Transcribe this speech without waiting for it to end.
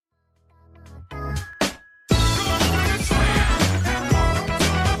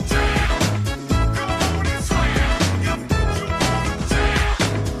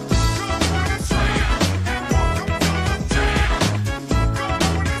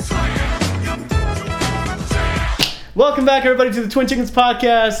Welcome back, everybody, to the Twin Chickens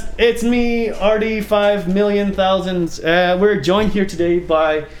podcast. It's me, RD5,000,000. We're joined here today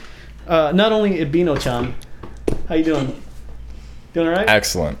by not only Ibino-chan. How you doing? Doing all right?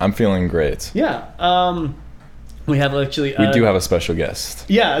 Excellent. I'm feeling great. Yeah. We have actually... we do have a special guest.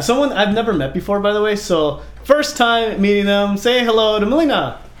 Yeah, someone I've never met before, by the way. So, first time meeting them. Say hello to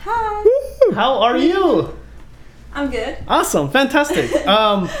Melina. Hi. Woo! How are you? I'm good. Awesome. Fantastic.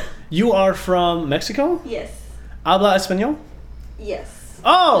 You are from Mexico? Yes. ¿Habla español? Yes.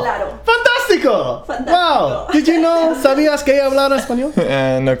 Oh, Claro. fantástico. Fantástico. Wow. Did you know? ¿Sabías que hablaba español?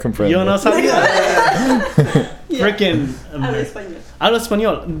 No comprendo. Yo no sabía. Yeah. Freaking. Hablo español. Hablo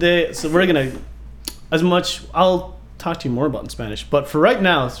español. So we're going to, as much, I'll talk to you more about in Spanish. But for right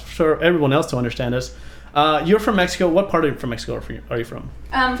now, for everyone else to understand us, you're from Mexico. What part of Mexico are you from?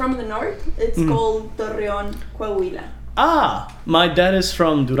 From the north. It's called Torreón, Coahuila. Ah, my dad is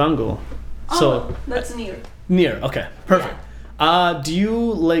from Durango. Oh, that's near. Near. Okay, perfect. Yeah. Do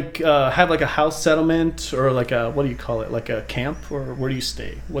you have like a house settlement or like a, what do you call it, like a camp, or where do you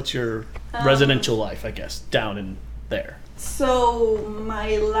stay? What's your residential life, I guess, down in there? So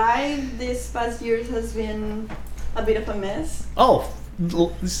my life this past years has been a bit of a mess. Oh,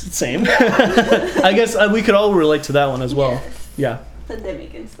 same. I guess we could all relate to that one as well. Yes. Yeah.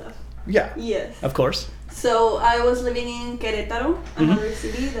 Pandemic and stuff. Yeah. Yes. Of course. So I was living in Querétaro, another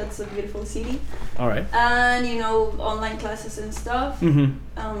city. That's a beautiful city. All right. And online classes and stuff.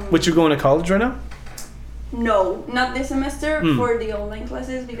 Which you're going to college right now? No, not this semester for the online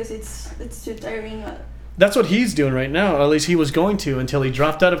classes because it's too tiring. That's what he's doing right now. Or at least he was going to until he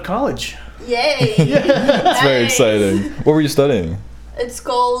dropped out of college. Yay! It's very exciting. What were you studying? It's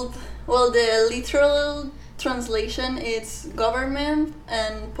called, the literal translation is government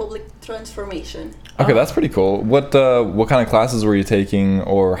and public transformation. Okay, that's pretty cool. What kind of classes were you taking,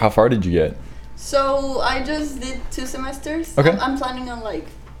 or how far did you get? So I just did 2 semesters. Okay. I'm planning on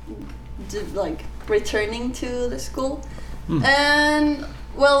returning to the school, and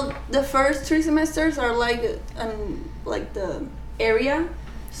the first 3 semesters are the area,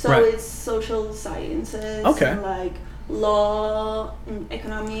 so Right. it's social sciences, Okay. and law,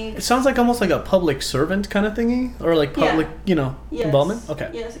 economics. It sounds like almost like a public servant kind of thingy, or like public, Yes. involvement. Okay.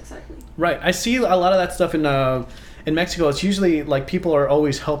 Yes, exactly. Right. I see a lot of that stuff in Mexico. It's usually like people are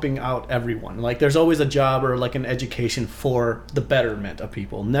always helping out everyone. Like there's always a job or like an education for the betterment of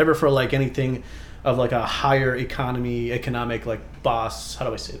people, never for like anything of like a higher economic like boss. How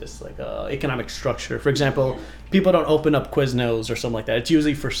do I say this? Like economic structure. For example, people don't open up Quiznos or something like that. It's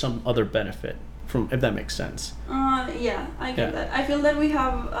usually for some other benefit. If that makes sense. Yeah, I get that. I feel that we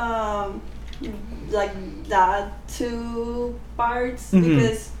have that 2 parts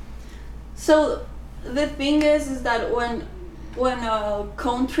because. So the thing is that when a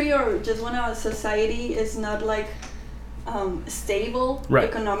country or just when a society is not stable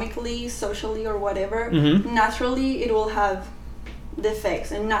economically, socially, or whatever, naturally it will have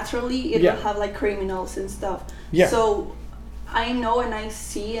defects, and naturally it will have criminals and stuff. Yeah. So I know and I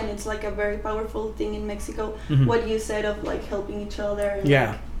see, and it's a very powerful thing in Mexico, what you said of helping each other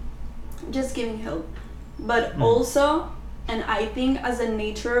and just giving help. But also, and I think as a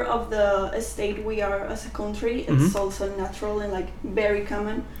nature of the state we are as a country, it's also natural and very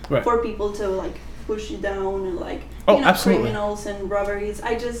common for people to push you down and absolutely. Criminals and robberies.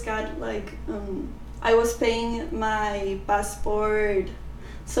 I just got I was paying my passport,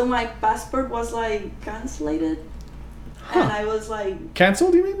 so my passport was cancelled. And I was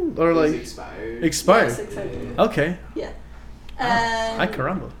canceled, you mean? Or expired. Expired? Yes, exactly. Okay. Yeah. And Ay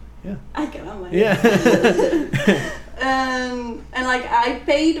caramba. Yeah. Ay caramba. Yeah. and I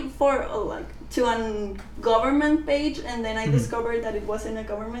paid for to a government page, and then I discovered that it wasn't a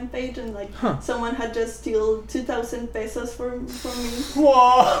government page, and someone had just steal 2,000 pesos from me.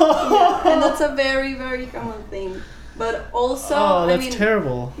 Whoa. Yeah, and that's a very, very common thing. But also, that's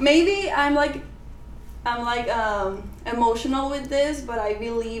terrible. Maybe I'm emotional with this, but I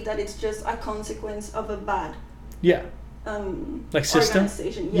believe that it's just a consequence of a bad system.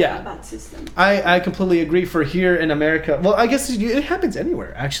 Organization. A bad system. I completely agree. For here in America, well, I guess it happens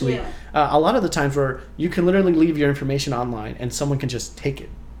anywhere actually. A lot of the times where you can literally leave your information online and someone can just take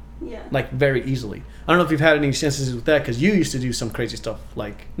it very easily. I don't know if you've had any chances with that, because you used to do some crazy stuff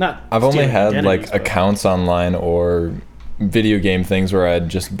I've only had accounts online or video game things where I'd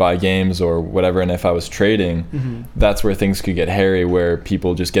just buy games or whatever, and if I was trading, that's where things could get hairy, where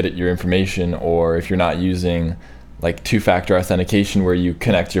people just get at your information, or if you're not using 2-factor authentication where you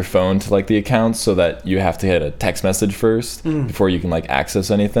connect your phone to the accounts so that you have to hit a text message first before you can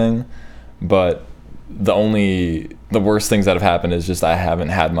access anything. But the worst things that have happened is just I haven't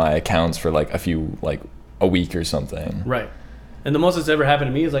had my accounts for a few a week or something. Right. And the most that's ever happened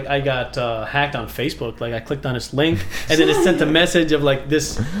to me is like I got hacked on Facebook. Like I clicked on this link and then it sent a message of like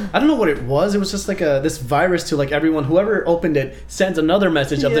this. I don't know what it was. It was just like this virus to like everyone. Whoever opened it sends another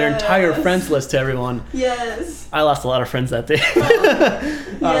message of their entire friends list to everyone. Yes. I lost a lot of friends that day.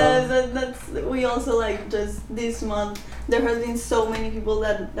 Yes, that's we also like just this month. There has been so many people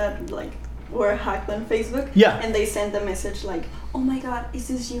that like were hacked on Facebook. Yeah. And they sent a message like, oh my god, is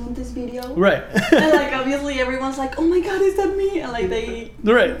this you in this video? Right. And like obviously everyone's like, oh my god, is that me? And like they,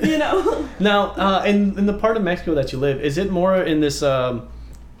 right. You know. Now, in the part of Mexico that you live, is it more in this?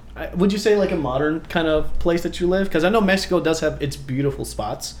 Would you say like a modern kind of place that you live? Because I know Mexico does have its beautiful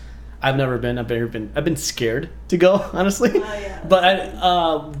spots. I've never been. I've been scared to go, honestly. Yeah.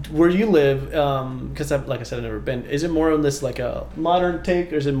 But where you live, because like I said, I've never been. Is it more on this like a modern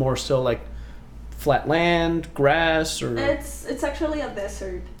take, or is it more so like flat land, grass, or? It's actually a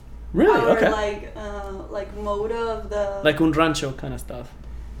desert. Really? Our, okay. Like mode of the. Like un rancho kind of stuff.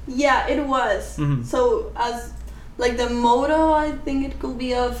 Yeah, it was. Mm-hmm. So as like the motto, I think it could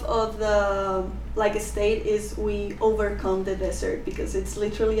be of the like a state is we overcome the desert, because it's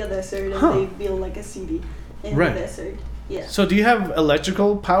literally a desert and they build like a city in the desert. Yeah. So do you have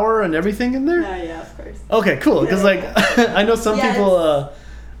electrical power and everything in there? Yeah, of course. Okay, cool. Because like I know some people.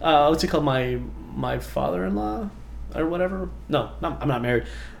 What's it called? My father-in-law or whatever. No, I'm not married.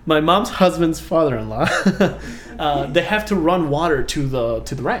 My mom's husband's father-in-law. They have to run water to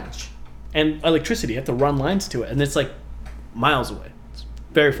the ranch, and electricity. You have to run lines to it, and it's like miles away. It's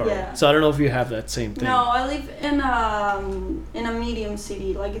very far away. So I don't know if you have that same thing. No, I live in a medium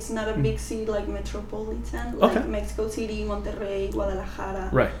city. Like it's not a big city like metropolitan, like Mexico City, Monterrey, Guadalajara.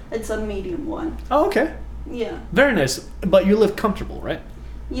 Right. It's a medium one. Oh, okay. Yeah. Very nice. But you live comfortable, right?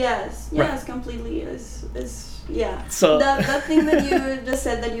 Yes, completely. Is yeah. So that thing that you just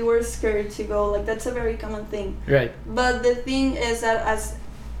said that you were scared to go, like that's a very common thing. Right. But the thing is that as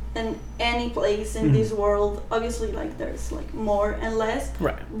in any place in this world, obviously like there's like more and less.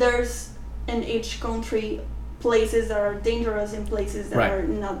 Right. There's in each country places that are dangerous and places that are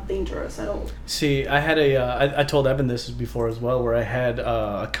not dangerous at all. See, I had I told Evan this before as well, where I had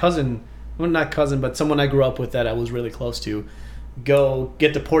a cousin, well not cousin, but someone I grew up with that I was really close to, go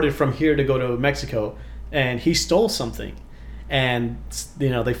get deported from here to go to Mexico, and he stole something, and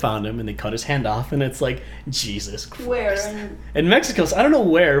they found him and they cut his hand off, and it's like Jesus Christ. Where? In Mexico. So I don't know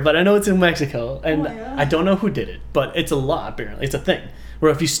where, but I know it's in Mexico, and I don't know who did it, but it's a law apparently. It's a thing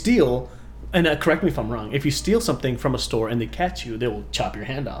where if you steal, and correct me if I'm wrong, if you steal something from a store and they catch you, they will chop your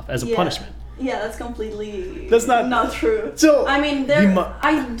hand off as a punishment. Yeah, that's completely. That's not true. So I mean,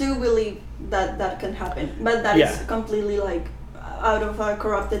 I do believe that can happen, but that is completely like out of a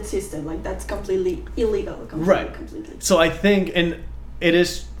corrupted system. Like that's completely illegal. Completely. So I think, and it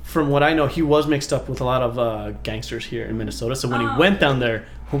is from what I know, he was mixed up with a lot of gangsters here in Minnesota. So when he went down there,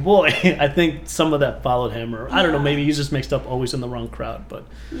 oh boy, I think some of that followed him, or I don't know, maybe he's just mixed up always in the wrong crowd. But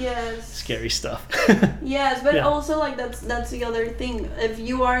scary stuff. Yes, but also like that's the other thing. If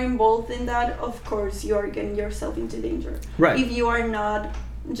you are involved in that, of course you are getting yourself into danger. Right. If you are not,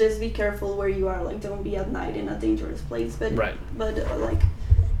 just be careful where you are. Like don't be at night in a dangerous place. But like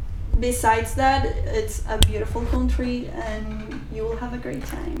besides that, it's a beautiful country and you will have a great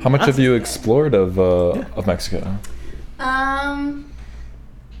time. How much have you explored of Mexico?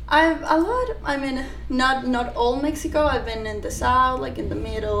 I've a lot. I mean, not all Mexico. I've been in the south, like in the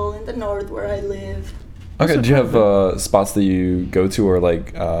middle, in the north where I live. Okay, do you have spots that you go to, or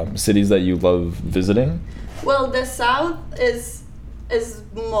like cities that you love visiting? Well, the south is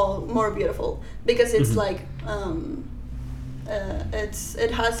more beautiful because it's like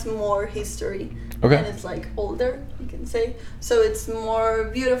it has more history. Okay. And it's like older, you can say. So it's more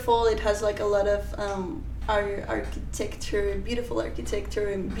beautiful. It has like a lot of architecture, beautiful architecture,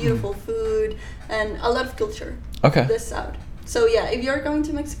 and beautiful food, and a lot of culture. Okay. The south. So yeah, if you're going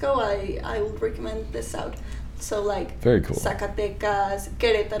to Mexico, I would recommend the south. So like very cool. Zacatecas,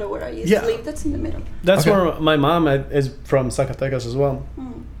 Querétaro, where I used to live, that's in the middle. That's where my mom is from, Zacatecas as well.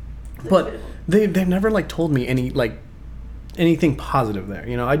 But they've never like told me anything positive there.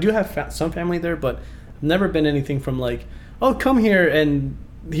 You know, I do have some family there, but never been anything from like, oh, come here and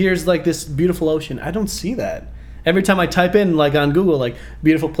here's like this beautiful ocean. I don't see that. Every time I type in like on Google like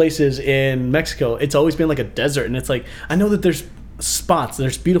beautiful places in Mexico, it's always been like a desert, and it's like I know that there's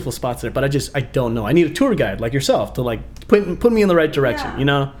beautiful spots there, but I don't know. I need a tour guide like yourself to like put me in the right direction, you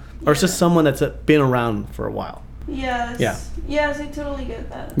know, or it's just someone that's been around for a while. Yes. Yeah. Yes, I totally get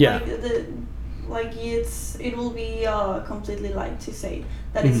that. Yeah. It will be completely light to say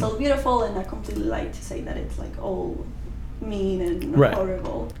that it's all beautiful, and I completely like to say that it's like all mean and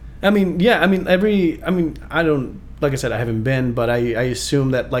horrible. I mean, I don't, like I said, I haven't been, but I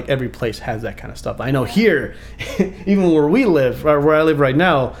assume that like every place has that kind of stuff. I know here, even where we live, or where I live right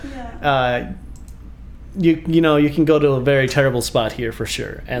now, you know, you can go to a very terrible spot here for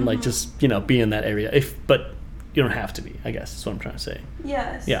sure, and like just, you know, be in that area. But you don't have to be, I guess, is what I'm trying to say.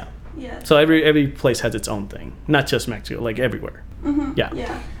 Yes. Yeah. Yeah. So every place has its own thing, not just Mexico, like everywhere. Yeah.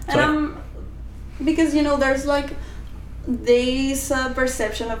 Yeah. And because, you know, there's like this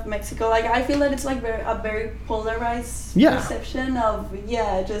perception of Mexico, like I feel that it's like a very polarized perception of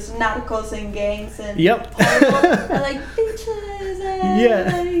just narcos and gangs and and like beaches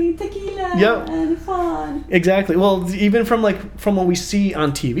and tequila and fun. Exactly. Well, even from what we see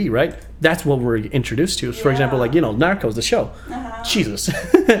on TV, right? That's what we're introduced to. For example, like, you know, Narcos, the show. Jesus.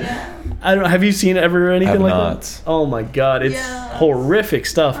 I don't know. Have you seen ever anything like that? Oh my God, it's horrific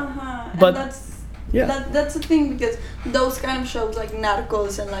stuff. But that's the thing, because those kind of shows like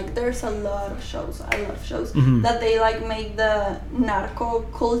Narcos and like there's a lot of shows, that they like make the narco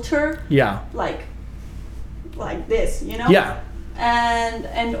culture like this, you know?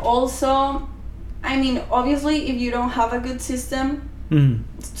 And also, I mean, obviously if you don't have a good system,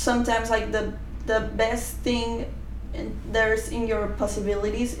 sometimes like the best thing there's in your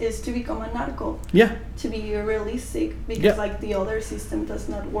possibilities is to become a narco. To be realistic, because like the other system does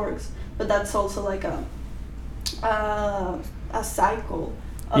not work. But that's also like a cycle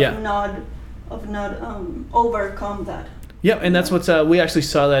of not overcome that. Yeah, and that's what's we actually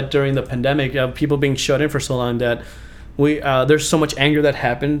saw that during the pandemic, people being shut in for so long, that there's so much anger that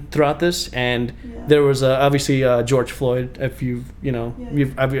happened throughout this, and there was obviously George Floyd. If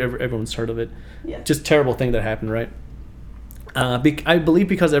everyone's heard of it, just terrible thing that happened, right? I believe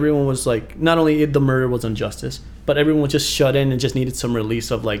because everyone was like, not only the murder was injustice, but everyone was just shut in and just needed some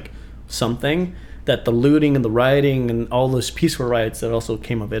release of like something, that the looting and the rioting and all those peaceful riots that also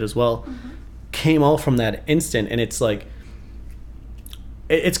came of it as well came all from that instant. And it's like,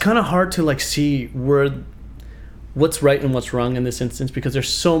 it's kind of hard to like see what's right and what's wrong in this instance, because there's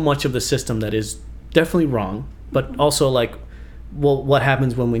so much of the system that is definitely wrong, but also like, well, what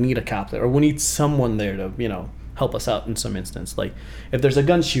happens when we need a cop there, or we need someone there to, you know, help us out in some instance. Like if there's a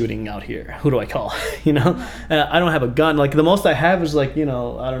gun shooting out here, who do I call? You know, I don't have a gun. Like the most I have is like, you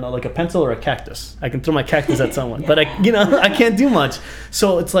know, I don't know, like a pencil or a cactus. I can throw my cactus at someone, but I can't do much.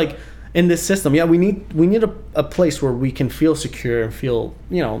 So it's like, in this system, we need a place where we can feel secure and feel,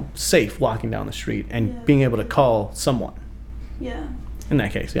 you know, safe walking down the street and being able to call someone. Yeah. In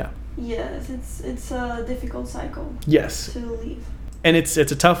that case, Yes, it's a difficult cycle. Yes. To leave. And it's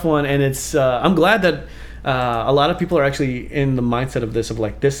a tough one, and it's I'm glad that a lot of people are actually in the mindset of this, of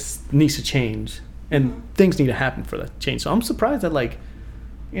like, this needs to change and things need to happen for that to change. So I'm surprised that, like,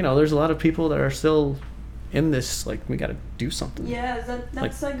 you know, there's a lot of people that are still in this, like, we got to do something. Yeah,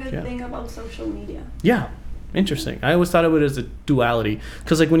 that's like, a good thing about social media. Yeah, interesting. I always thought of it as a duality,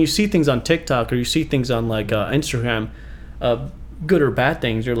 because like when you see things on TikTok or you see things on like Instagram, good or bad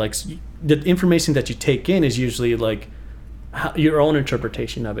things, you're like, the information that you take in is usually like your own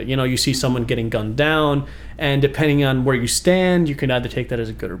interpretation of it. You know, you see someone getting gunned down, and depending on where you stand, you can either take that as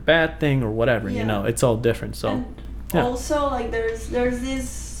a good or bad thing or whatever. You know, it's all different. So also, like, there's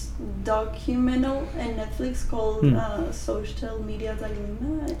this documentary on Netflix called Social Media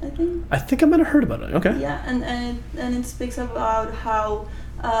Dávila, I think I might have heard about it. Okay. Yeah, and it speaks about how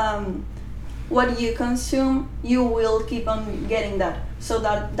what you consume, you will keep on getting that. So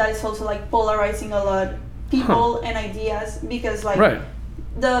that is also like polarizing a lot people and ideas, because like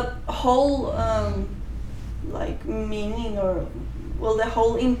the whole like meaning, or well, the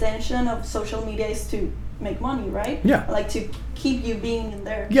whole intention of social media is to make money, right? Yeah. Like to keep you being in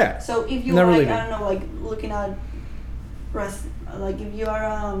there. Yeah. So if you like, I don't know, like looking at like if you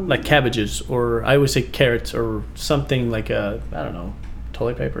are like cabbages, or I would say carrots, or something like I don't know,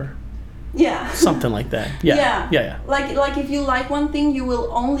 toilet paper. Yeah. Something like that. Yeah. Yeah. Like if you like one thing, you will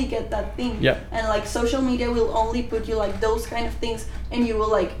only get that thing. Yeah. And like social media will only put you like those kind of things, and you will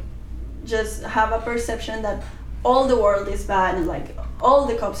like just have a perception that all the world is bad and like all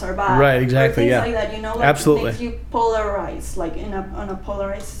the cops are bad. Right. Exactly. Things like that, you know. Like, absolutely. It makes you polarize, like on a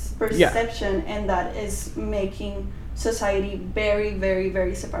polarized perception, and that is making society very, very,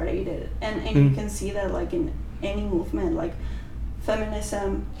 very separated. And you can see that like in any movement, like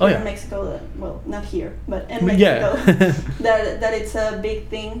feminism here in Mexico, well, not here, but in Mexico, that it's a big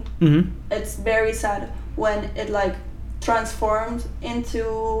thing. It's very sad when it like transformed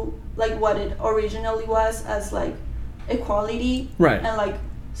into like what it originally was, as like equality and like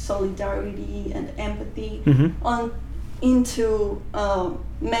solidarity and empathy into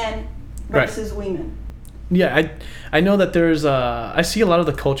men versus women. Yeah, I know that there's I see a lot of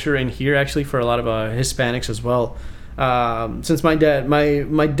the culture in here actually for a lot of Hispanics as well. Since my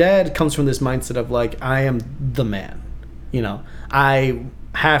dad comes from this mindset of like, I am the man, you know, I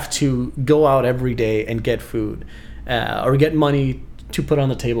have to go out every day and get food or get money to put on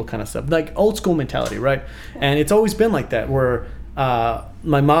the table, kind of stuff, like old school mentality, right? And it's always been like that, where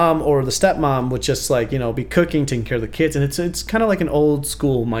my mom or the stepmom would just like, you know, be cooking, taking care of the kids, and it's kind of like an old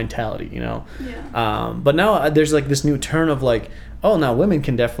school mentality, you know. But now there's like this new turn of like, oh, now women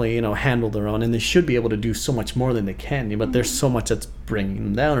can definitely, you know, handle their own, and they should be able to do so much more than they can, but there's so much that's bringing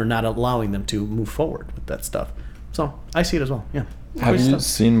them down or not allowing them to move forward with that stuff. So I see it as well. Yeah. Have you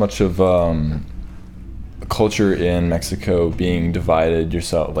seen much of culture in Mexico being divided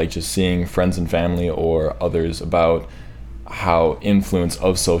yourself, like just seeing friends and family or others about how influence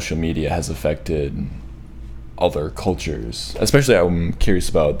of social media has affected other cultures? Especially I'm curious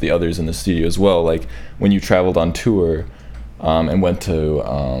about the others in the studio as well, like when you traveled on tour and went to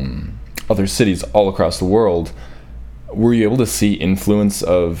other cities all across the world, were you able to see influence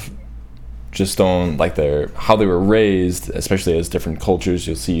of just on like how they were raised, especially as different cultures?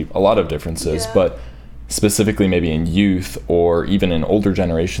 You'll see a lot of differences, but specifically maybe in youth or even in older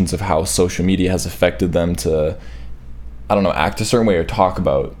generations of how social media has affected them to, I don't know, act a certain way or talk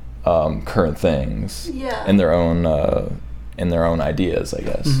about current things in their own ideas, I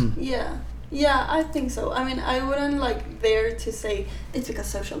guess. Yeah, I think so. I mean, I wouldn't like dare to say it's because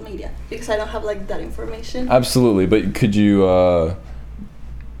social media, because I don't have like that information. Absolutely, but could you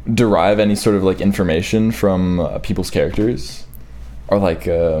derive any sort of like information from people's characters, or like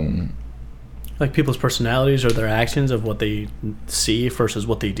people's personalities or their actions of what they see versus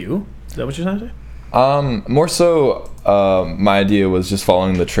what they do? Is that what you're trying to say? More so, my idea was just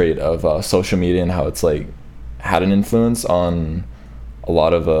following the trait of social media and how it's like had an influence on a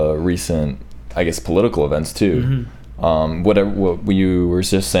lot of recent, I guess, political events too. What you were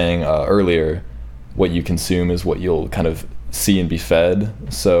just saying earlier, what you consume is what you'll kind of see and be fed.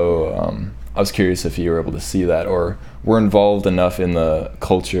 So I was curious if you were able to see that or were involved enough in the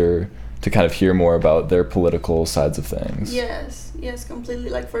culture to kind of hear more about their political sides of things. Yes, completely.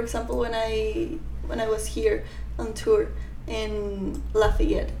 Like, for example, when I was here on tour in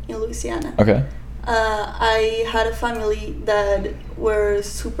Lafayette, in Louisiana. Okay. I had a family that were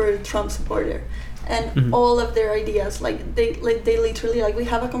super Trump supporter, and all of their ideas, like they literally, like we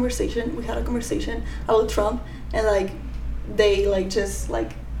had a conversation about Trump, and like they like just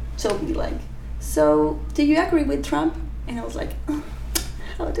like told me like, so do you agree with Trump? And I was like, oh,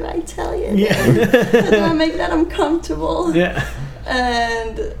 how do I tell you? How do I make that uncomfortable?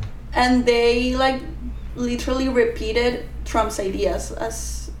 And they like literally repeated Trump's ideas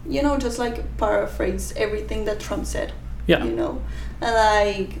as, you know, just like paraphrase everything that Trump said. You know, and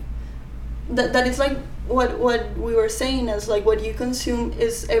like that is like what we were saying, as like what you consume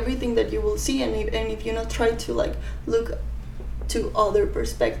is everything that you will see, and if you not try to like look to other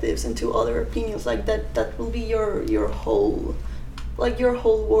perspectives and to other opinions, like that will be your whole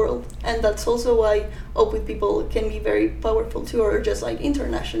world. And that's also why Up With People can be very powerful too, or just like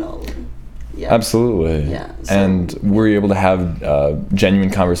international. Absolutely. So, and were you able to have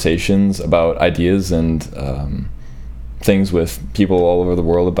genuine conversations about ideas and things with people all over the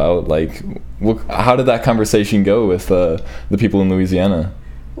world about, like, how did that conversation go with the people in Louisiana?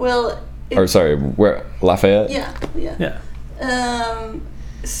 Well, where, Lafayette? Yeah.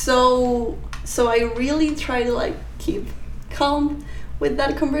 So I really try to like keep calm with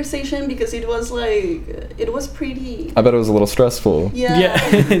that conversation, because it was pretty, I bet it was a little stressful.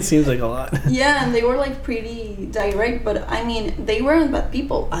 It seems like a lot. And they were like pretty direct, but I mean, they weren't bad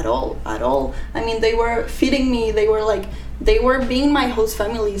people at all. I mean, they were feeding me, they were being my host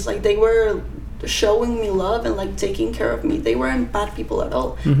families, like they were showing me love and like taking care of me. They weren't bad people at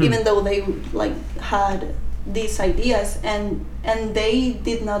all, even though they like had these ideas, and they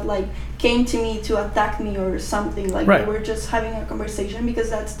did not like came to me to attack me or something. Like they were just having a conversation because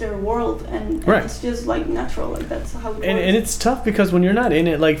that's their world, and it's just like natural, like that's how it works. And it's tough because when you're not in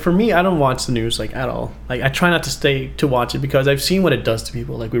it, like for me, I don't watch the news like at all. Like I try not to watch it, because I've seen what it does to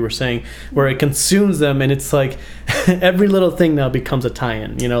people, like we were saying, where it consumes them, and it's like every little thing now becomes a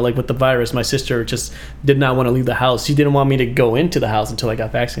tie-in. You know, like with the virus, my sister just did not want to leave the house. She didn't want me to go into the house until I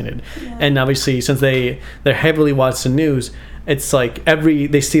got vaccinated. And obviously, since they heavily watch the news, it's like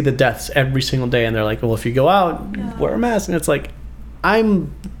they see the deaths every single day, and they're like, well, if you go out, wear a mask. And it's like,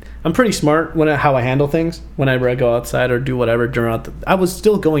 I'm pretty smart how I handle things whenever I go outside or do whatever. I was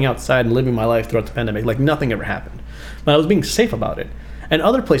still going outside and living my life throughout the pandemic, like nothing ever happened, but I was being safe about it. And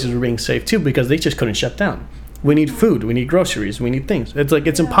other places were being safe too, because they just couldn't shut down. We need food. We need groceries. We need things. It's like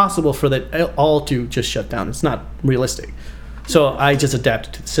it's impossible for that all to just shut down. It's not realistic. So I just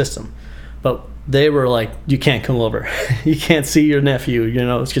adapted to the system. But they were like, you can't come over. You can't see your nephew, you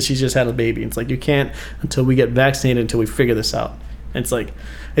know, because she just had a baby. It's like, you can't until we get vaccinated, until we figure this out. And it's like,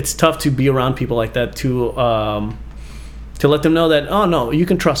 it's tough to be around people like that, to let them know that, oh, no, you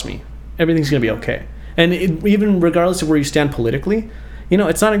can trust me. Everything's going to be okay. And even regardless of where you stand politically, you know,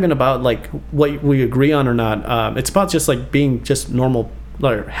 it's not even about like what we agree on or not. It's about just like being just normal,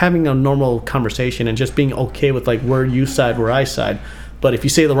 like having a normal conversation and just being okay with like where you side, where I side. But if you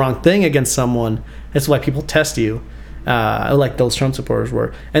say the wrong thing against someone, that's why people test you, like those Trump supporters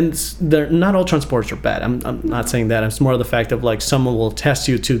were. And they're not all Trump supporters are bad. I'm not saying that. It's more of the fact of like someone will test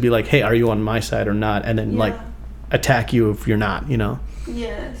you to be like, hey, are you on my side or not? And then like attack you if you're not, you know?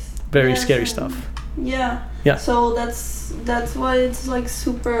 Yes. Very scary stuff. Yeah. Yeah. So that's why it's like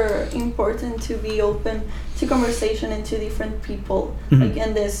super important to be open to conversation and to different people. Like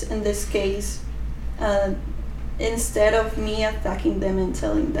in this case, instead of me attacking them and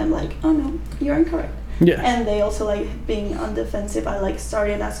telling them like, oh no, you're incorrect. Yeah. And they also like being on defensive, I like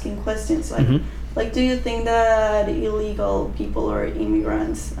started asking questions like do you think that illegal people or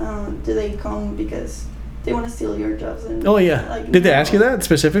immigrants, do they come because they want to steal your jobs? And like, did they ask you that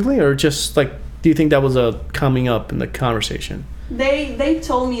specifically, or just like, do you think that was coming up in the conversation? They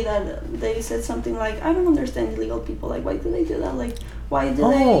told me that. They said something like, I don't understand illegal people. Like, why do they do that? Like, why do they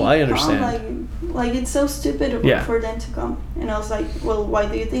come? I understand. Like it's so stupid for them to come. And I was like, well, why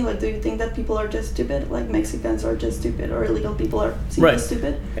do you think? Like, do you think that people are just stupid? Like, Mexicans are just stupid, or illegal people are simply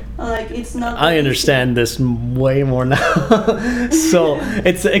stupid? Like, it's not. I understand this way more now. So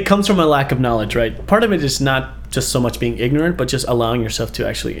it comes from a lack of knowledge, right? Part of it is not just so much being ignorant, but just allowing yourself to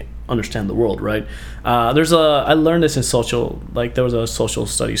actually understand the world, right? I learned this in there was a social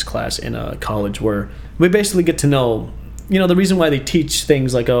studies class in a college where we basically get to know, you know, the reason why they teach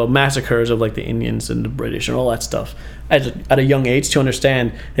things like massacres of like the Indians and the British and all that stuff at a young age, to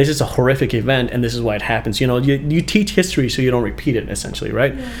understand this is a horrific event and this is why it happens. You know, you teach history so you don't repeat it, essentially,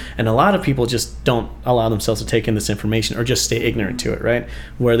 right? Yeah. And a lot of people just don't allow themselves to take in this information, or just stay ignorant to it, right?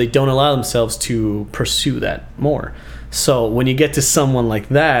 Where they don't allow themselves to pursue that more. So when you get to someone like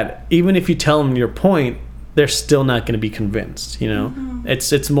that, even if you tell them your point, they're still not going to be convinced, you know?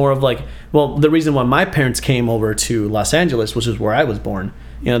 It's more of like, well, the reason why my parents came over to Los Angeles, which is where I was born,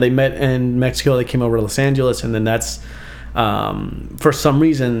 you know, they met in Mexico, they came over to Los Angeles, and then that's, for some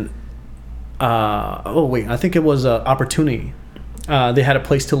reason, I think it was an opportunity. They had a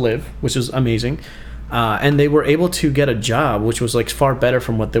place to live, which was amazing. And they were able to get a job, which was like far better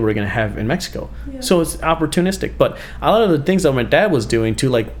from what they were going to have in Mexico. Yeah. So it's opportunistic. But a lot of the things that my dad was doing to,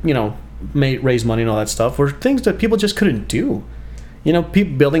 like, you know, raise money and all that stuff were things that people just couldn't do. You know,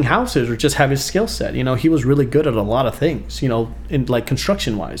 people building houses or just have his skill set. You know, he was really good at a lot of things, you know, in like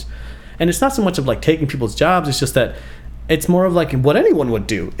construction wise. And it's not so much of like taking people's jobs. It's just that it's more of like what anyone would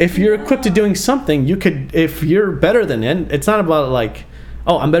do. If you're equipped to doing something, you could, if you're better than it, it's not about like,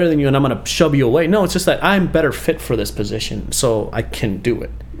 oh, I'm better than you and I'm going to shove you away. No, it's just that I'm better fit for this position, so I can do it.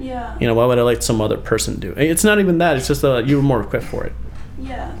 Yeah. You know, why would I let some other person do it? It's not even that. It's just that you're more equipped for it.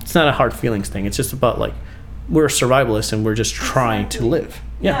 Yeah. It's not a hard feelings thing. It's just about like, we're survivalists and we're just trying to live.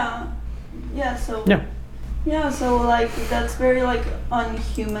 Yeah. So like that's very like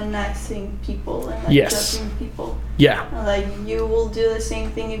unhumanizing people and like judging people. Yeah. Like you will do the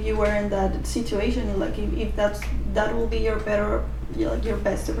same thing if you were in that situation. Like if that will be your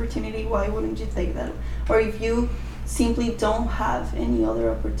best opportunity, why wouldn't you take that? Or if you simply don't have any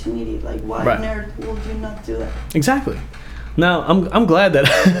other opportunity, like why on earth would you not do that? Exactly. Now, I'm glad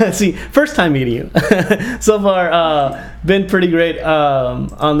that, see, first time meeting you. So far, been pretty great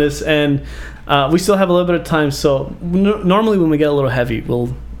on this, and we still have a little bit of time, so normally when we get a little heavy,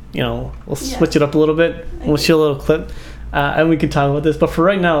 we'll switch it up a little bit, we'll show a little clip, and we can talk about this, but for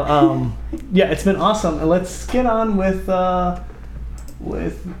right now, it's been awesome, and let's get on with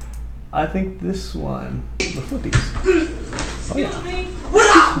I think this one, the flippies. Oh,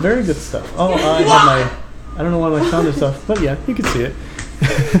 yeah. Very good stuff. Oh, I don't know why my sound is off, but yeah, you can see it.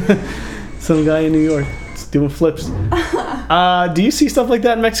 Some guy in New York doing flips. Do you see stuff like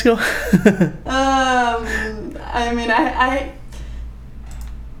that in Mexico? I mean,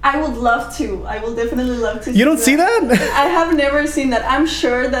 I would love to. I will definitely love to. You don't see that? I have never seen that. I'm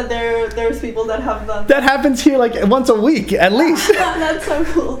sure that there's people that have done that. Happens here like once a week at least. That's so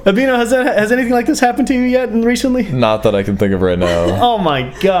cool. Albino, has anything like this happened to you yet recently? Not that I can think of right now. Oh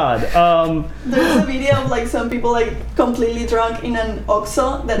my god. There's a video of like some people like completely drunk in an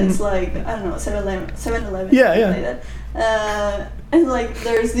OXXO that it's like, I don't know, 7-Eleven. Yeah. Like that. And like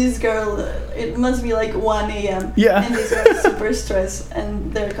there's this girl, it must be like 1 a.m. Yeah. And this girl is super stressed,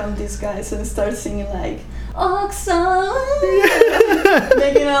 and there come these guys and start singing like Oxon,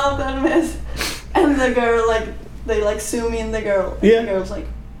 making all of that mess. And the girl like they like zoom in the girl. And the girl's like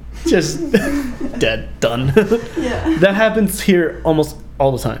just dead, done. Yeah. That happens here almost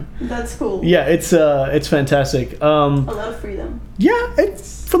all the time. That's cool. Yeah, it's fantastic. A lot of freedom. Yeah,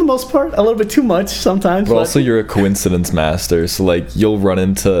 it's for the most part a little bit too much sometimes. But also, you're a coincidence master, so like you'll run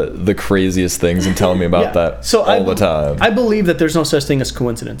into the craziest things and tell me about that all the time. I believe that there's no such thing as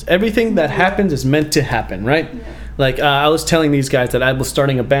coincidence. Everything that happens is meant to happen, right? Yeah. Like I was telling these guys that I was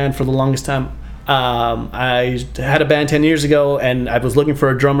starting a band for the longest time. I had a band 10 years ago, and I was looking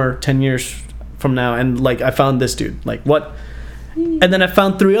for a drummer 10 years from now, and like I found this dude. Like what? And then I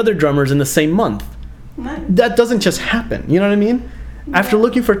found 3 other drummers in the same month. Nice. That doesn't just happen. You know what I mean? Yeah. After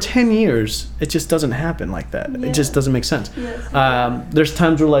looking for 10 years, it just doesn't happen like that. Yeah. It just doesn't make sense. Yes. There's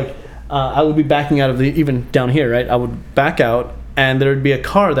times where like I would be backing out of even down here, right? I would back out, and there would be a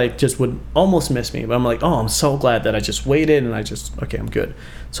car that just would almost miss me. But I'm like, oh, I'm so glad that I just waited, and okay, I'm good.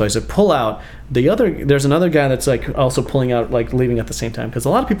 So I said, pull out. There's another guy that's like also pulling out, like leaving at the same time. Because a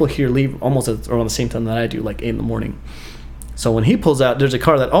lot of people here leave almost around the same time that I do, like 8 in the morning. So when he pulls out, there's a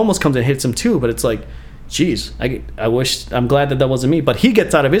car that almost comes and hits him too, but it's like, geez, I'm glad that wasn't me. But he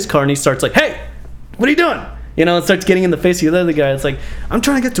gets out of his car and he starts like, hey, what are you doing? You know, and starts getting in the face of the other guy. It's like, I'm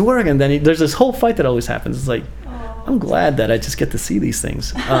trying to get to work. And then there's this whole fight that always happens. It's like, I'm glad that I just get to see these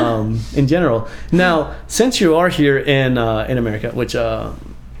things in general. Now, since you are here in America, which,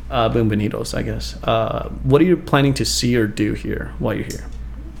 bienvenidos, I guess, what are you planning to see or do here while you're here?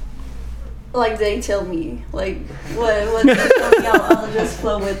 Like they tell me, like what they tell me, I'll just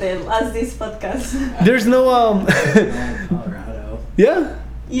flow with it. As this podcast. There's no Colorado. Yeah.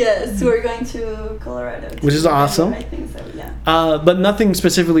 Yes, we're going to Colorado. Which is awesome. I think so. Yeah. But nothing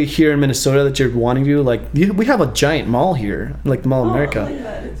specifically here in Minnesota that you're wanting to do. Like we have a giant mall here, like the Mall of America.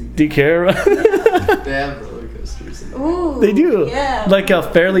 Like do you care? They have roller coasters. Ooh, they do. Yeah. Like a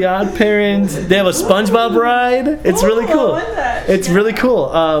Fairly Odd Parents. They have a SpongeBob ride. It's really cool. It's really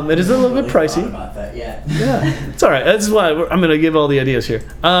cool. It is a little bit pricey. About that, yeah. Yeah, it's all right. That's why I'm gonna give all the ideas here.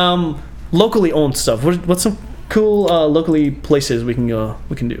 Locally owned stuff. What's some cool locally places we can go?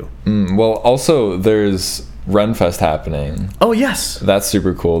 We can do. Well, also there's Renfest happening. Oh yes, that's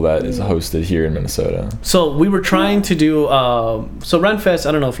super cool. That is hosted here in Minnesota. So we were trying to do so Renfest.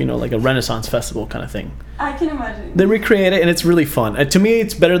 I don't know if you know, like a Renaissance festival kind of thing. I can imagine. They recreate it, and it's really fun. To me,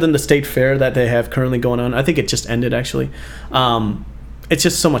 it's better than the state fair that they have currently going on. I think it just ended actually. It's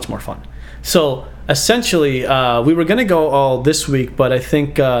just so much more fun. So essentially, we were gonna go all this week, but I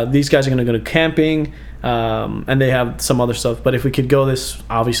think these guys are gonna go to camping. And they have some other stuff, but if we could go this,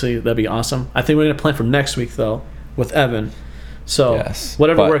 obviously that'd be awesome. I think we're gonna plan for next week though with Evan, so yes,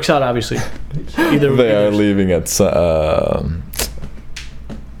 whatever works out, obviously. They are leaving at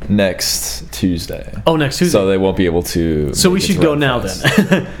next Tuesday. Oh, next Tuesday. So they won't be able to. So we should go now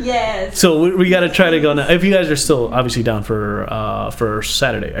then. Yes. So we got to try to go now. If you guys are still obviously down for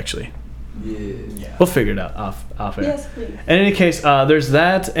Saturday, actually. Yeah. We'll figure it out off air. Yes, please. In any case, there's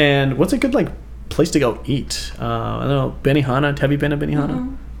that, and what's a good like place to go eat? I don't know, Benihana. Have you been to Benihana?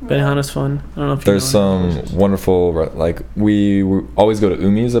 Mm-hmm. Benihana's fun. I don't know if there's some wonderful, like we always go to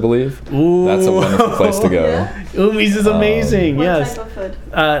Umi's, I believe. Ooh. That's a wonderful place to go. Yeah. Umi's is amazing. What yes. type of food?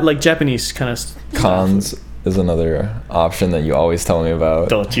 Like Japanese kind of. Cons is another option that you always tell me about.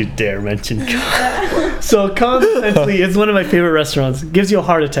 Don't you dare mention Cons. So Cons essentially is one of my favorite restaurants. It gives you a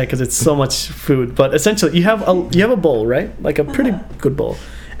heart attack because it's so much food. But essentially, you have a bowl, right? Like a pretty good bowl.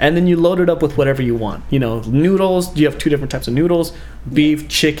 And then you load it up with whatever you want. You know, noodles. You have 2 different types of noodles: beef,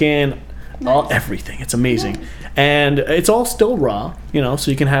 chicken, everything. It's amazing, and it's all still raw. You know, so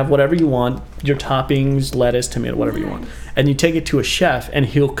you can have whatever you want. Your toppings, lettuce, tomato, whatever you want. And you take it to a chef, and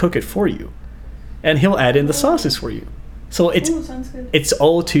he'll cook it for you, and he'll add in the sauces for you. So it's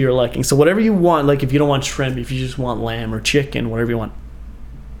all to your liking. So whatever you want, like if you don't want shrimp, if you just want lamb or chicken, whatever you want,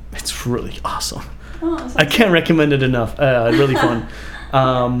 it's really awesome. I can't recommend it enough. Really fun.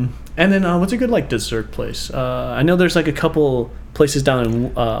 And then what's a good like dessert place? I know there's like a couple places down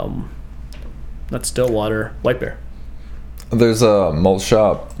in not Stillwater, White Bear. There's a malt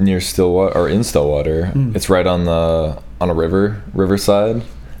shop near Stillwater or in Stillwater. It's right on a riverside.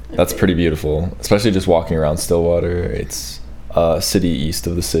 That's pretty beautiful, especially just walking around Stillwater. It's a city east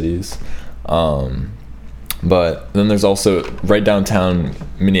of the cities. But then there's also right downtown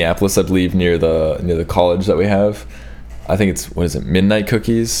Minneapolis, I believe, near the college that we have. I think it's Midnight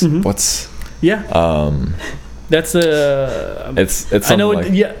Cookies. Mm-hmm. That's it's I know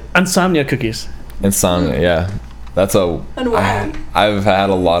like, insomnia cookies. Insomnia, yeah. That's a. And why? I've had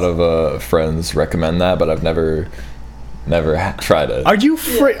a lot of friends recommend that, but I've never tried it. Are you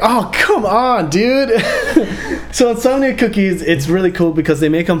free? Oh, come on, dude. So insomnia cookies, it's really cool because they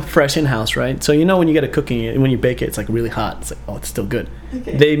make them fresh in house, right? So you know when you get a cookie and when you bake it, it's like really hot. It's like, oh, it's still good.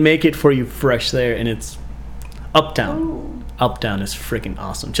 Okay. They make it for you fresh there, and it's Uptown. Oh. Uptown is freaking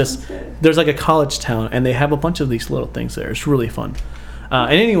awesome. Just there's like a college town, and they have a bunch of these little things there. It's really fun.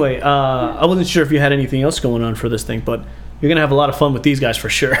 And anyway, I wasn't sure if you had anything else going on for this thing, but you're gonna have a lot of fun with these guys for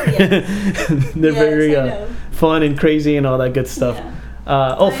sure. Yes. They're very fun and crazy and all that good stuff.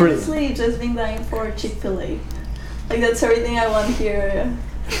 Yeah. Honestly, just been dying for Chick-fil-A. Like that's everything I want here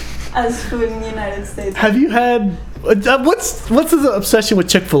as food in the United States. Have you had what's the obsession with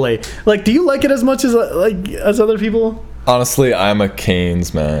Chick-fil-A? Like, do you like it as much as as other people? Honestly, I'm a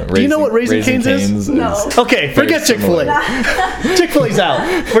Cane's man. Do you know what Raising Cane's is? No. Okay, forget Chick-fil-A. Chick-fil-A's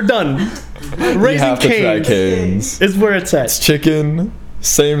out. We're done. Raising Cane's is where it's at. It's chicken,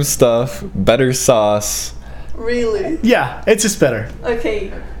 same stuff, better sauce. Really? Yeah, it's just better.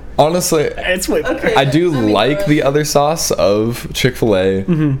 Okay. Honestly, it's way better. Okay. I do like the other sauce of Chick-fil-A.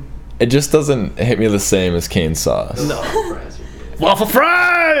 Mm-hmm. It just doesn't hit me the same as Cane's sauce. No. Waffle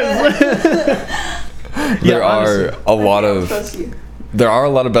fries! There are a lot of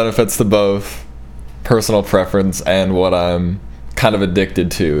benefits to both. Personal preference and what I'm kind of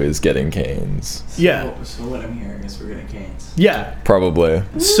addicted to is getting Cane's. Yeah. So what I'm hearing is we're getting Cane's. Yeah. Probably.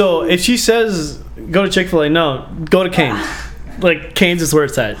 So if she says go to Chick-fil-A, no, go to Cane's. Like Cane's is where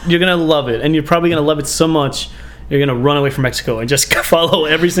it's at. You're gonna love it, and you're probably gonna love it so much you're gonna run away from Mexico and just follow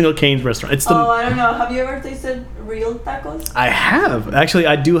every single Cane's restaurant. It's I don't know. Have you ever tasted real tacos? I have. Actually,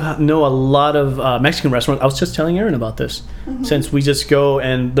 I do know a lot of Mexican restaurants. I was just telling Aaron about this. Since we just go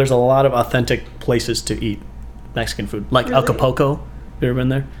and there's a lot of authentic places to eat Mexican food. Like Really? Acapulco. You ever been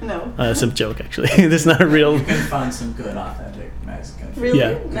there? No. It's a joke, actually. This is not a real... You can find some good authentic Mexican food. Really?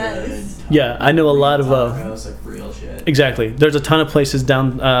 Yeah. Nice. Yeah, I know a lot of... tacos, like real shit. Exactly. There's a ton of places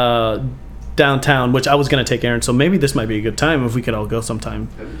downtown, which I was going to take Aaron, so maybe this might be a good time if we could all go sometime.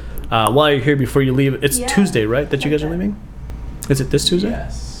 While you're here, before you leave, it's Tuesday, right, that you guys are leaving? Is it this Tuesday?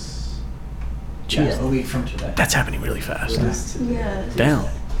 Yes. Jeez. Yeah, a week from today. That's happening really fast. Yeah. Damn.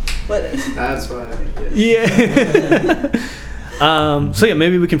 But That's why. Yeah. So yeah,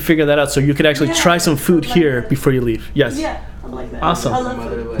 maybe we can figure that out so you could actually try some food here before you leave. Yes. Yeah, I like that. Awesome. I love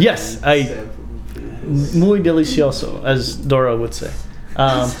food. Yes, muy delicioso, as Dora would say.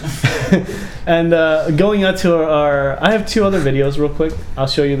 And going out to our, I have two other videos real quick. I'll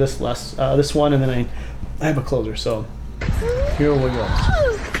show you this one, and then I have a closer. So here we go.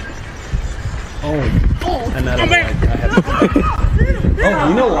 Oh, and that I have. Oh,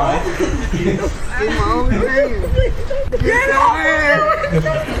 you know why?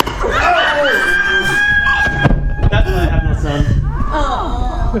 That's why I have no son.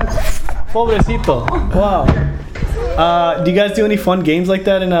 Pobrecito. Wow. Do you guys do any fun games like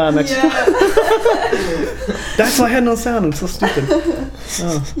that in Mexico? Yeah. That's why I had no sound. I'm so stupid.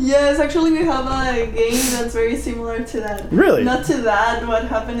 Oh. Yes, actually we have a game that's very similar to that. Really? Not to that, what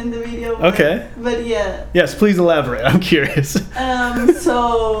happened in the video. Okay. But yeah. Yes, please elaborate. I'm curious.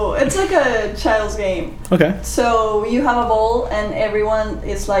 So it's like a child's game. Okay. So you have a ball and everyone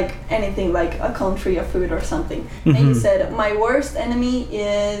is like anything, like a country, a food or something. And you said, my worst enemy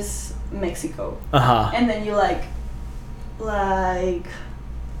is Mexico. Uh-huh. And then you like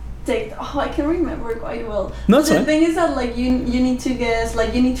take, I can remember quite well. No, the thing is that like you need to guess,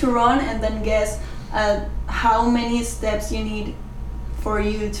 like you need to run and then guess how many steps you need for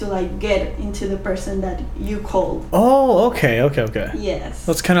you to like get into the person that you called. Oh, okay. Yes.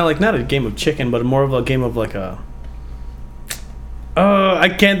 So it's kind of like not a game of chicken, but more of a game of like a. I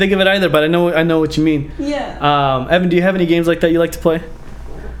can't think of it either, but I know what you mean. Yeah. Evan, do you have any games like that you like to play?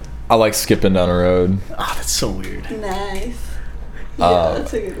 I like skipping down a road. Oh, that's so weird. Nice. Yeah,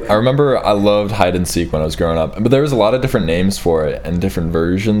 that's a good one. I remember I loved hide and seek when I was growing up, but there was a lot of different names for it and different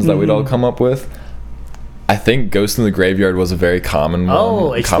versions that we'd all come up with. I think Ghost in the Graveyard was a very common one.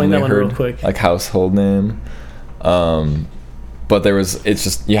 Oh, explain that one real quick. Like household name. But it's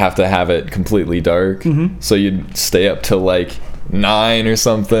just, you have to have it completely dark. So you'd stay up till like 9 or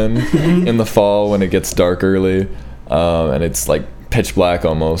something in the fall when it gets dark early. And it's like pitch black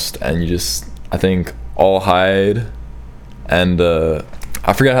almost. And you just, I think, all hide. And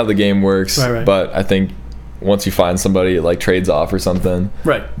I forget how the game works. Right. But I think once you find somebody, it like trades off or something.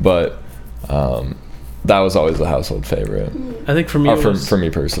 Right. But that was always a household favorite. I think for me, for me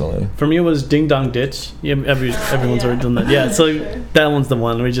personally. For me, it was Ding Dong Ditch. Yeah, everyone's already done that. Yeah, so that one's the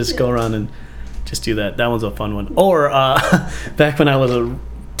one. We just go around and just do that. That one's a fun one. Or back when I was a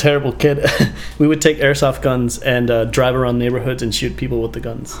terrible kid. We would take airsoft guns and drive around neighborhoods and shoot people with the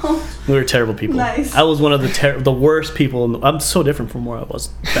guns. We were terrible people. Nice. I was one of the worst people. I'm so different from where I was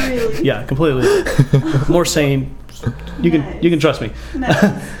back. Really? Yeah, completely. More sane. You can trust me.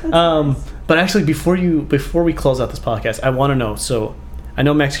 Nice. But actually, before we close out this podcast, I want to know. So, I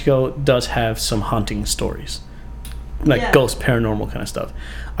know Mexico does have some haunting stories, like ghost, paranormal kind of stuff.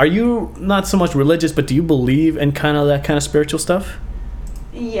 Are you not so much religious, but do you believe in kind of that kind of spiritual stuff?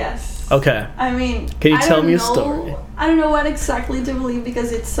 Yes. Okay. I mean, can you tell me a story? I don't know what exactly to believe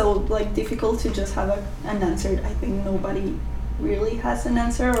because it's so like difficult to just have an answer. I think nobody really has an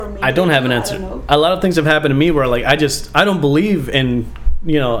answer, or maybe I don't have an answer. A lot of things have happened to me where like I don't believe in,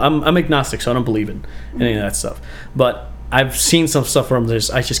 I'm agnostic, so I don't believe in any of that stuff. But I've seen some stuff where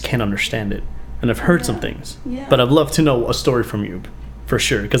I just can't understand it, and I've heard some things. Yeah. But I'd love to know a story from you, for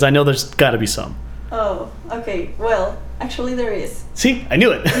sure, because I know there's got to be some. Oh, okay. Well, actually there is. See, I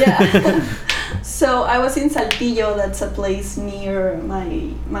knew it. Yeah. So I was in Saltillo. That's a place near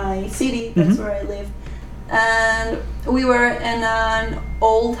my city. That's where I live. And we were in an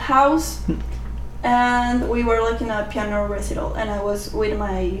old house, and we were like in a piano recital, and I was with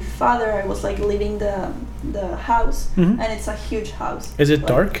my father. I was like leaving the house, and it's a huge house. Is it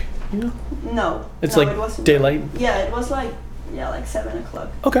dark? Yeah. No. It's no, like it wasn't daylight? dark. Yeah, it was like 7:00.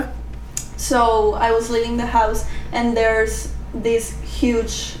 Okay. So I was leaving the house, and there's these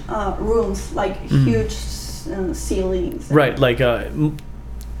huge rooms, like huge ceilings. Right, like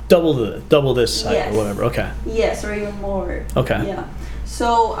double this height or whatever. Okay. Yes, or even more. Okay. Yeah.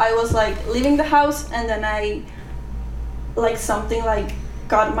 So I was like leaving the house, and then I like something like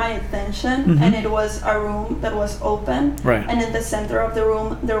got my attention, and it was a room that was open. Right. And in the center of the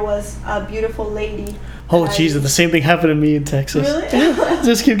room there was a beautiful lady. Oh Jesus, the same thing happened to me in Texas. Really? Yeah.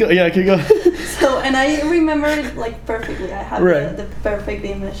 Just keep going. Yeah, keep going. So, and I remember it like perfectly. I have the perfect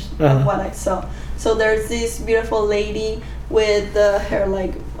image of what I saw. So there's this beautiful lady with the hair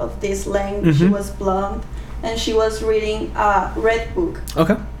like of this length. She was blonde, and she was reading a red book.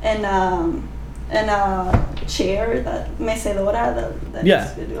 Okay. And a chair, that mecedora, that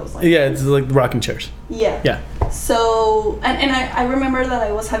goes like it's like rocking chairs. Yeah. Yeah. So, and I remember that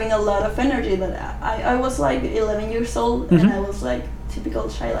I was having a lot of energy, that I was like 11 years old, and I was like typical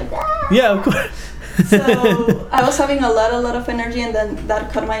shy, like that. Yeah, of course. So I was having a lot of energy, and then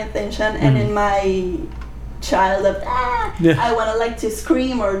that caught my attention, and in my child of I want to like to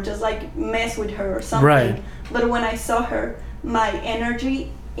scream or just like mess with her or something. Right. But when I saw her, my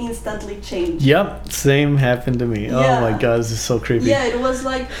energy instantly changed. Yep, same happened to me. Yeah. Oh my god, this is so creepy. Yeah, it was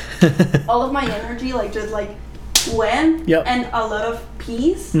like all of my energy like just like went, and a lot of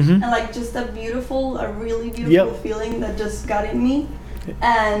peace, and like just a really beautiful feeling that just got in me,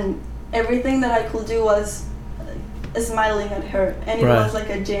 and everything that I could do was smiling at her, and it was like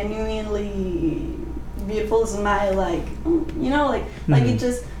a genuinely beautiful smile, like like it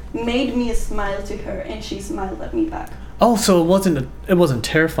just made me smile to her, and she smiled at me back. Oh, so it wasn't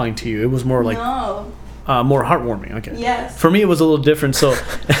terrifying to you. It was more like more heartwarming. Okay. Yes. For me, it was a little different. So,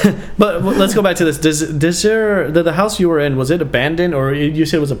 but let's go back to this. The house you were in, was it abandoned, or you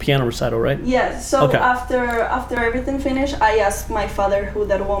said it was a piano recital, right? Yes. So after everything finished, I asked my father who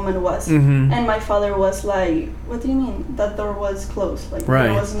that woman was, and my father was like, "What do you mean? That door was closed? Like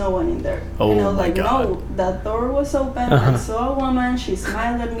there was no one in there." Oh, and I was my like, God. "No, that door was open. I saw a woman. She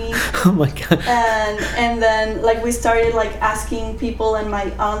smiled at me." Oh my God. And then like we started like asking people, and my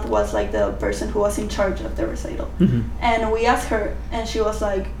aunt was like the person who was in charge of the recital, and we asked her, and she was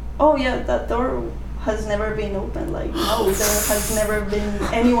like, "Oh yeah, that door has never been open. Like no, there has never been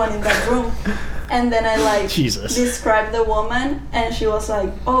anyone in that room." And then I like described the woman, and she was like,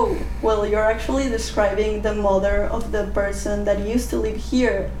 "Oh, well, you're actually describing the mother of the person that used to live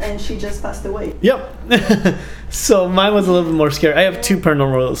here, and she just passed away." Yep. So mine was a little bit more scary. I have two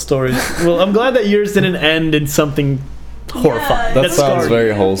paranormal stories. Well, I'm glad that yours didn't end in something horrifying. That sounds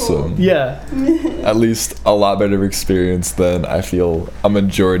very wholesome. Yeah. At least a lot better experience than I feel a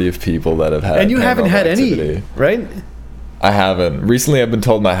majority of people that have had. And you haven't had any, right? I haven't. Recently, I've been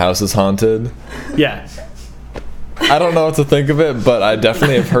told my house is haunted. Yeah. I don't know what to think of it, but I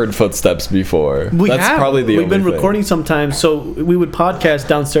definitely have heard footsteps before. That's probably the only thing. We've been recording sometimes, so we would podcast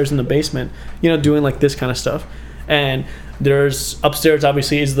downstairs in the basement, doing like this kind of stuff. And there's upstairs,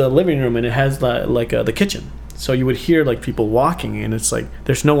 obviously, is the living room, and it has the kitchen. So you would hear like people walking, and it's like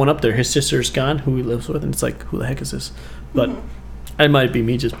there's no one up there. His sister's gone, who he lives with, and it's like, who the heck is this? But it might be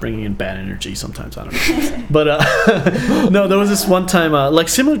me just bringing in bad energy sometimes. I don't know. But no, there was this one time, like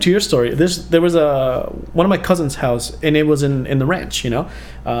similar to your story. There was one of my cousin's house, and it was in the ranch,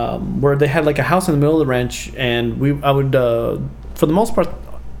 where they had like a house in the middle of the ranch, and I would for the most part,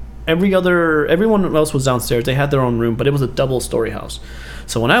 everyone else was downstairs. They had their own room, but it was a double-story house.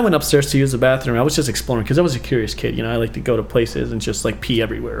 So when I went upstairs to use the bathroom, I was just exploring because I was a curious kid. I like to go to places and just like pee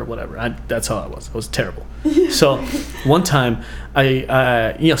everywhere or whatever. That's how I was. I was terrible. So one time,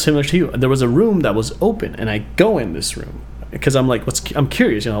 I similar to you, there was a room that was open, and I go in this room because I'm like, I'm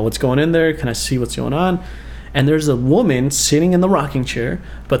curious. What's going in there? Can I see what's going on? And there's a woman sitting in the rocking chair,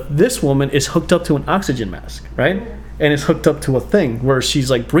 but this woman is hooked up to an oxygen mask, right? And it's hooked up to a thing where she's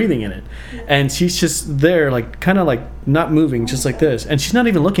like breathing in it, and she's just there, like kind of like not moving, just like this, and she's not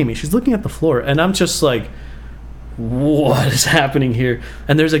even looking at me. She's looking at the floor, and I'm just like, what is happening here?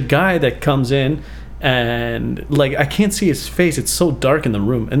 And there's a guy that comes in, and like I can't see his face. It's so dark in the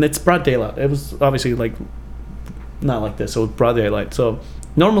room, and it's broad daylight. It was obviously like not like this, so it's broad daylight. So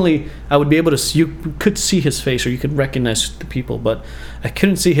normally I would be able to you could see his face, or you could recognize the people, but I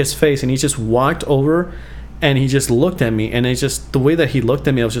couldn't see his face, and he just walked over. And he just looked at me, and it's just the way that he looked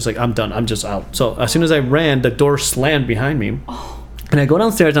at me, I was just like, I'm done. I'm just out. So as soon as I ran, the door slammed behind me. Oh. And I go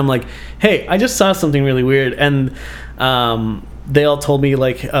downstairs. I'm like, hey, I just saw something really weird. And they all told me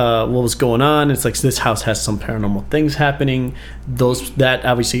like what was going on. It's like this house has some paranormal things happening. That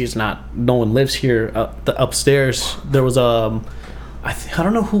obviously is not. No one lives here. The upstairs there was I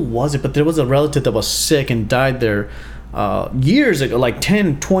don't know who was it, but there was a relative that was sick and died there years ago, like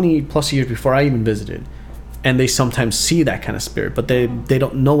 10, 20 plus years before I even visited. And they sometimes see that kind of spirit, but they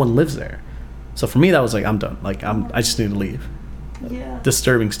don't. No one lives there. So for me, that was like, I'm done. Like I just need to leave. Yeah.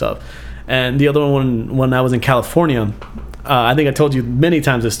 Disturbing stuff. And the other one, when I was in California, I think I told you many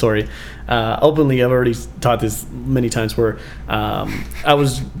times this story. Openly, I've already taught this many times. Where I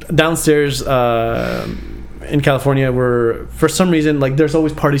was downstairs in California, where for some reason, like there's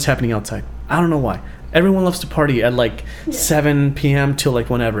always parties happening outside. I don't know why. Everyone loves to party at like 7 p.m. till like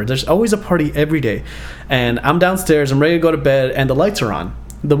whenever. There's always a party every day. And I'm downstairs, I'm ready to go to bed, and the lights are on.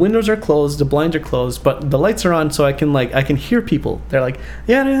 The windows are closed, the blinds are closed, but the lights are on, so I can hear people. They're like,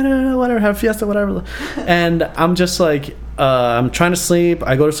 yeah, whatever, have fiesta, whatever. And I'm just like, I'm trying to sleep.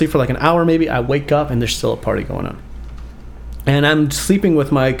 I go to sleep for like an hour maybe. I wake up, and there's still a party going on. And I'm sleeping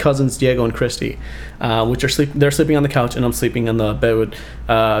with my cousins Diego and Christy, they're sleeping on the couch, and I'm sleeping on the bed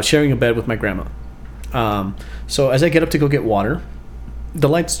sharing a bed with my grandma. So as I get up to go get water, the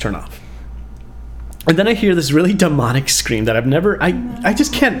lights turn off, and then I hear this really demonic scream that I've never. I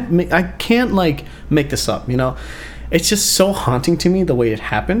just can't. I can't like make this up. It's just so haunting to me the way it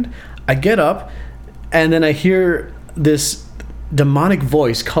happened. I get up, and then I hear this demonic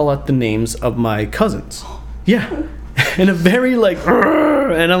voice call out the names of my cousins. Yeah, in a very like,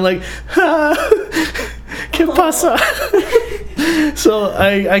 and I'm like, ¿Qué pasa? So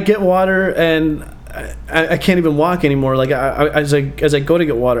I get water, and I can't even walk anymore. Like as I go to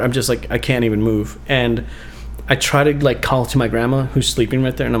get water, I'm just like I can't even move, and I try to like call to my grandma who's sleeping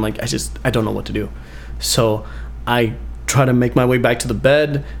right there, and I'm like I don't know what to do. So I try to make my way back to the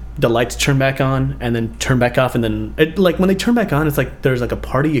bed. The lights turn back on and then turn back off, and then like when they turn back on, it's like there's like a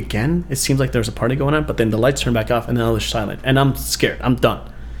party again. It seems like there's a party going on, but then the lights turn back off, and then they're silent, and I'm scared. I'm done.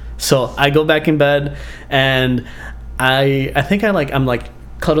 So I go back in bed, and I think I'm like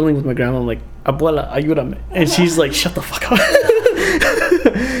cuddling with my grandma. I'm like, abuela, ayúdame. And she's like, shut the fuck up.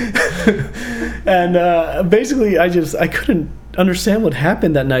 And basically I couldn't understand what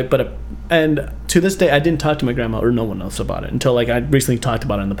happened that night, and to this day I didn't talk to my grandma or no one else about it until like I recently talked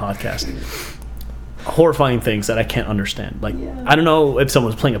about it in the podcast. Horrifying things that I can't understand. Like I don't know if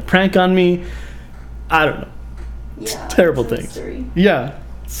someone's playing a prank on me. I don't know. Terrible things. Yeah.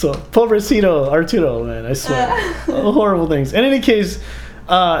 So pobrecito Arturo, man, I swear. Horrible things. In any case,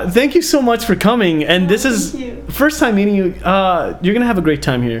 thank you so much for coming, and this is first time meeting you. You're gonna have a great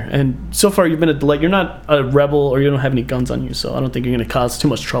time here, and so far you've been a delight. You're not a rebel, or you don't have any guns on you, so I don't think you're gonna cause too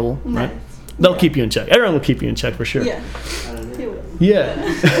much trouble, right? They'll keep you in check. Everyone will keep you in check for sure. Yeah.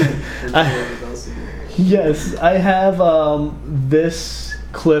 Yes, I have this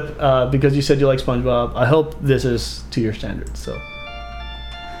clip because you said you like SpongeBob. I hope this is to your standards. So.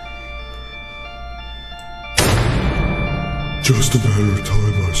 Just a matter of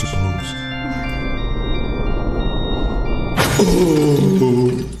time, I suppose.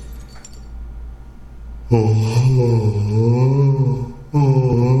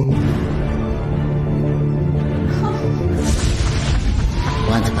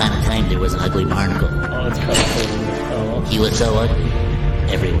 Once upon a time, there was an ugly barnacle. Oh, it's kind of cool. He was so ugly,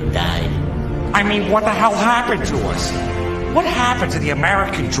 everyone died. I mean, what the hell happened to us? What happened to the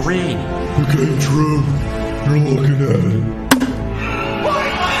American dream? Okay, Drew, you're looking at it.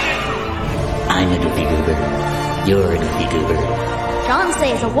 I'm a goofy goober. You're a goofy goober. John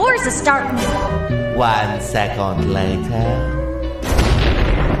says a war's a starting. 1 second later.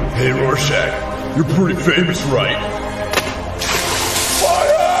 Hey, Rorschach, you're pretty famous, right?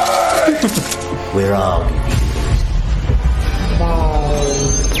 Fire! We're all gonna be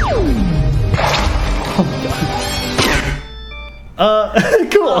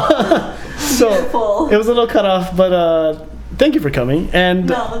Cool. So Beautiful. it was a little cut off, but thank you for coming. And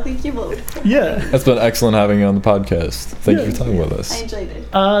No, thank you both. yeah, It's been excellent having you on the podcast. Thank you for talking with I us. enjoyed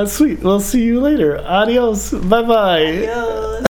it. sweet. We'll see you later. Adios. Bye bye. Adios.